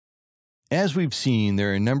As we've seen,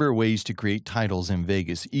 there are a number of ways to create titles in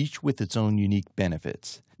Vegas, each with its own unique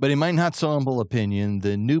benefits. But in my not so humble opinion,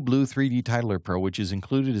 the new Blue 3dtitler Pro, which is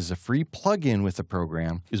included as a free plugin with the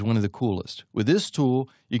program, is one of the coolest. With this tool,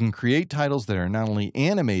 you can create titles that are not only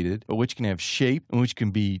animated, but which can have shape and which can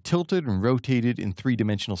be tilted and rotated in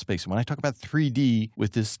three-dimensional space. And when I talk about 3D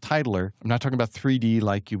with this titler, I'm not talking about 3D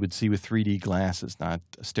like you would see with 3D glasses, not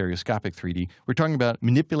stereoscopic 3D. We're talking about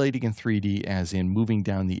manipulating in 3D as in moving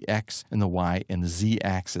down the X and the Y and the Z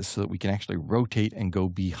axis so that we can actually rotate and go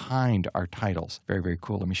behind our titles. Very, very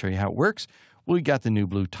cool. Let me show you how it works. We got the new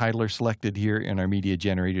Blue titler selected here in our media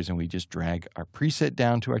generators, and we just drag our preset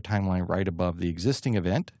down to our timeline right above the existing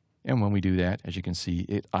event. And when we do that, as you can see,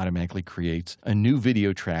 it automatically creates a new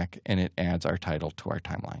video track and it adds our title to our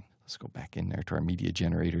timeline. Let's go back in there to our media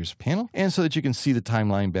generators panel. And so that you can see the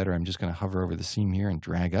timeline better, I'm just going to hover over the seam here and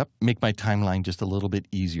drag up, make my timeline just a little bit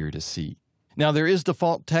easier to see. Now, there is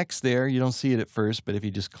default text there. You don't see it at first, but if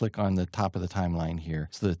you just click on the top of the timeline here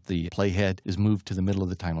so that the playhead is moved to the middle of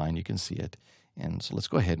the timeline, you can see it. And so let's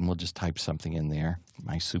go ahead and we'll just type something in there.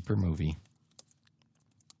 My super movie.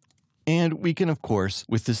 And we can, of course,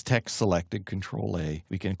 with this text selected, Control A,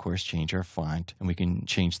 we can, of course, change our font and we can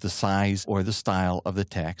change the size or the style of the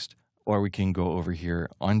text. Or we can go over here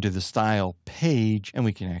under the style page and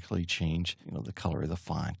we can actually change, the color of the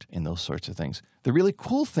font and those sorts of things. The really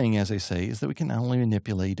cool thing, as I say, is that we can not only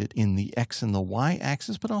manipulate it in the X and the Y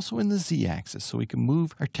axis, but also in the Z axis. So we can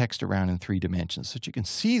move our text around in 3 dimensions. So that you can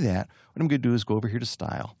see that, what I'm going to do is go over here to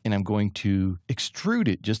style and I'm going to extrude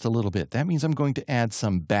it just a little bit. That means I'm going to add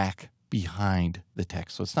some back behind the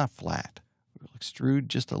text. So it's not flat. We'll extrude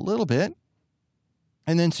just a little bit.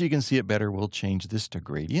 And then so you can see it better, we'll change this to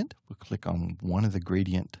gradient. We'll click on one of the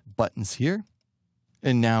gradient buttons here.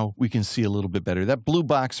 And now we can see a little bit better. That blue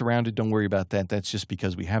box around it, don't worry about that. That's just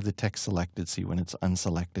because we have the text selected. See, when it's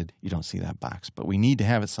unselected, you don't see that box. But we need to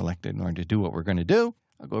have it selected in order to do what we're going to do.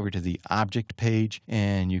 I'll go over to the object page,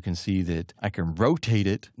 and you can see that I can rotate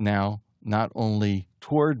it now, not only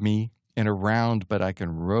toward me and around, but I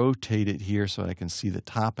can rotate it here so I can see the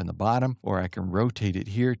top and the bottom, or I can rotate it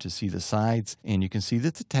here to see the sides. And you can see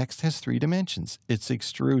that the text has 3 dimensions. It's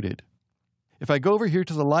extruded. If I go over here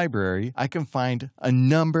to the library, I can find a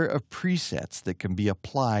number of presets that can be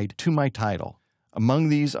applied to my title. Among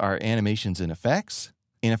these are animations and effects.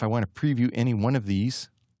 And if I want to preview any one of these,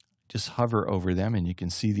 just hover over them and you can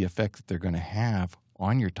see the effect that they're going to have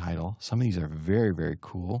on your title. Some of these are very, very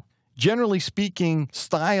cool. Generally speaking,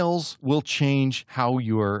 styles will change how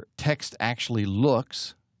your text actually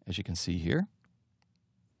looks, as you can see here.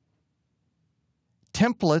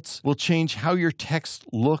 Templates will change how your text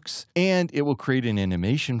looks, and it will create an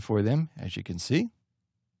animation for them, as you can see.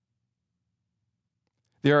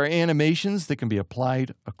 There are animations that can be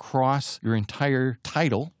applied across your entire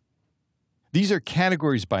title. These are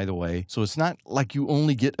categories, by the way, so it's not like you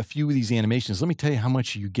only get a few of these animations. Let me tell you how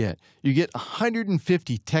much you get. You get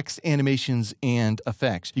 150 text animations and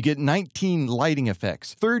effects. You get 19 lighting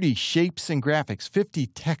effects, 30 shapes and graphics, 50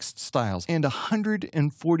 text styles, and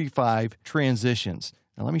 145 transitions.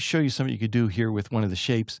 Now let me show you something you could do here with one of the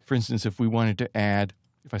shapes. For instance, if we wanted to add,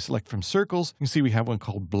 if I select from circles, you can see we have one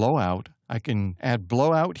called blowout. I can add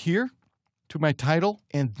blowout here to my title,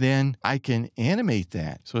 and then I can animate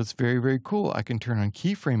that. So it's very, very cool. I can turn on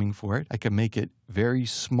keyframing for it. I can make it very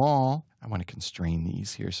small. I want to constrain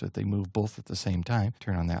these here so that they move both at the same time.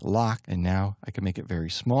 Turn on that lock, and now I can make it very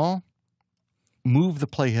small. Move the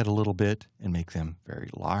playhead a little bit and make them very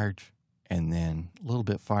large. And then a little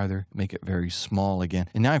bit farther, make it very small again.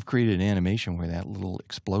 And now I've created an animation where that little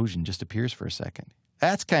explosion just appears for a second.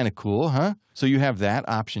 That's kind of cool, huh? So you have that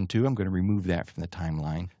option too. I'm going to remove that from the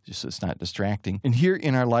timeline just so it's not distracting. And here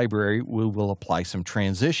in our library, we will apply some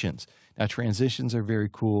transitions. Now, transitions are very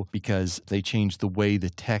cool because they change the way the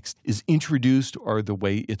text is introduced or the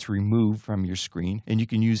way it's removed from your screen. And you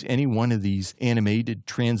can use any one of these animated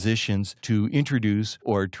transitions to introduce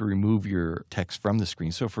or to remove your text from the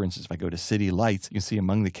screen. So for instance, if I go to city lights, you can see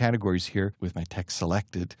among the categories here with my text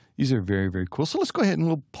selected. These are very, very cool. So let's go ahead and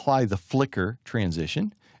we'll apply the flicker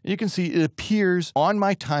transition. You can see it appears on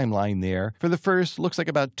my timeline there for the first, looks like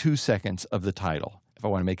about 2 seconds of the title. If I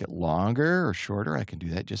want to make it longer or shorter, I can do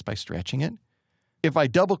that just by stretching it. If I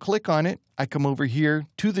double click on it, I come over here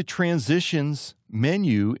to the transitions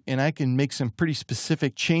menu and I can make some pretty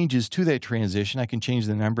specific changes to that transition. I can change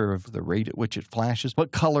the number of the rate at which it flashes,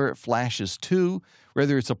 what color it flashes to,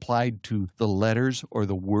 whether it's applied to the letters or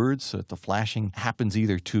the words, so that the flashing happens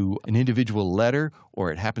either to an individual letter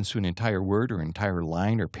or it happens to an entire word or an entire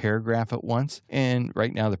line or paragraph at once. And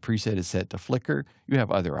right now the preset is set to flicker. You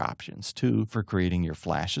have other options too for creating your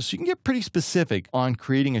flashes. So you can get pretty specific on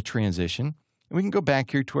creating a transition. And we can go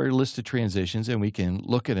back here to our list of transitions and we can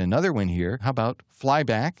look at another one here. How about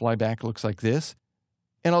flyback? Flyback looks like this.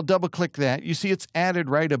 And I'll double click that. You see it's added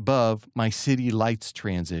right above my city lights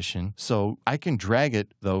transition. So I can drag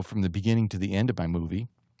it though from the beginning to the end of my movie.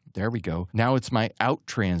 There we go. Now it's my out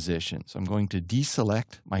transition. So I'm going to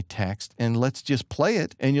deselect my text and let's just play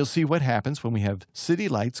it. And you'll see what happens when we have city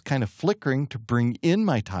lights kind of flickering to bring in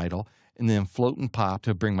my title and then float and pop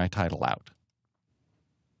to bring my title out.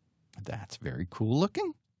 That's very cool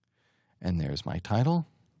looking. And there's my title.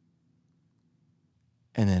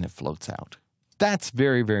 And then it floats out. That's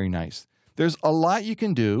very, very nice. There's a lot you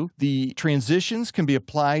can do. The transitions can be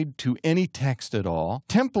applied to any text at all.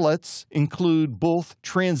 Templates include both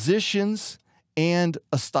transitions and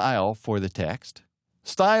a style for the text.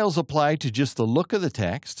 Styles apply to just the look of the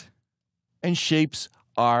text. And shapes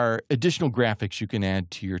are additional graphics you can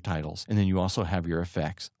add to your titles. And then you also have your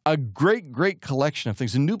effects. A great, great collection of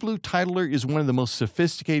things. The New Blue Titler is one of the most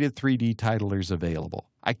sophisticated 3D titlers available.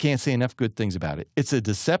 I can't say enough good things about it. It's a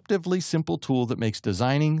deceptively simple tool that makes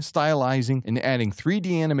designing, stylizing, and adding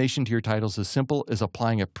 3D animation to your titles as simple as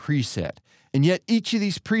applying a preset. And yet each of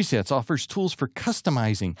these presets offers tools for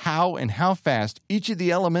customizing how and how fast each of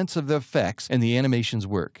the elements of the effects and the animations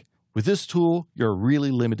work. With this tool, you're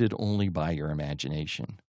really limited only by your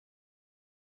imagination.